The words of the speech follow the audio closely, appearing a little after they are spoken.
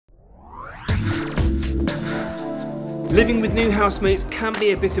Living with new housemates can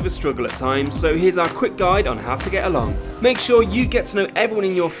be a bit of a struggle at times, so here's our quick guide on how to get along. Make sure you get to know everyone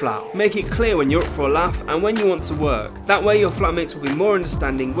in your flat. Make it clear when you're up for a laugh and when you want to work. That way your flatmates will be more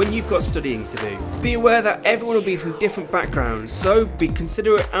understanding when you've got studying to do. Be aware that everyone will be from different backgrounds, so be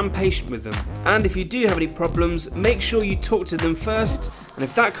considerate and patient with them. And if you do have any problems, make sure you talk to them first, and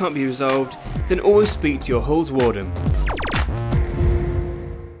if that can't be resolved, then always speak to your hall's warden.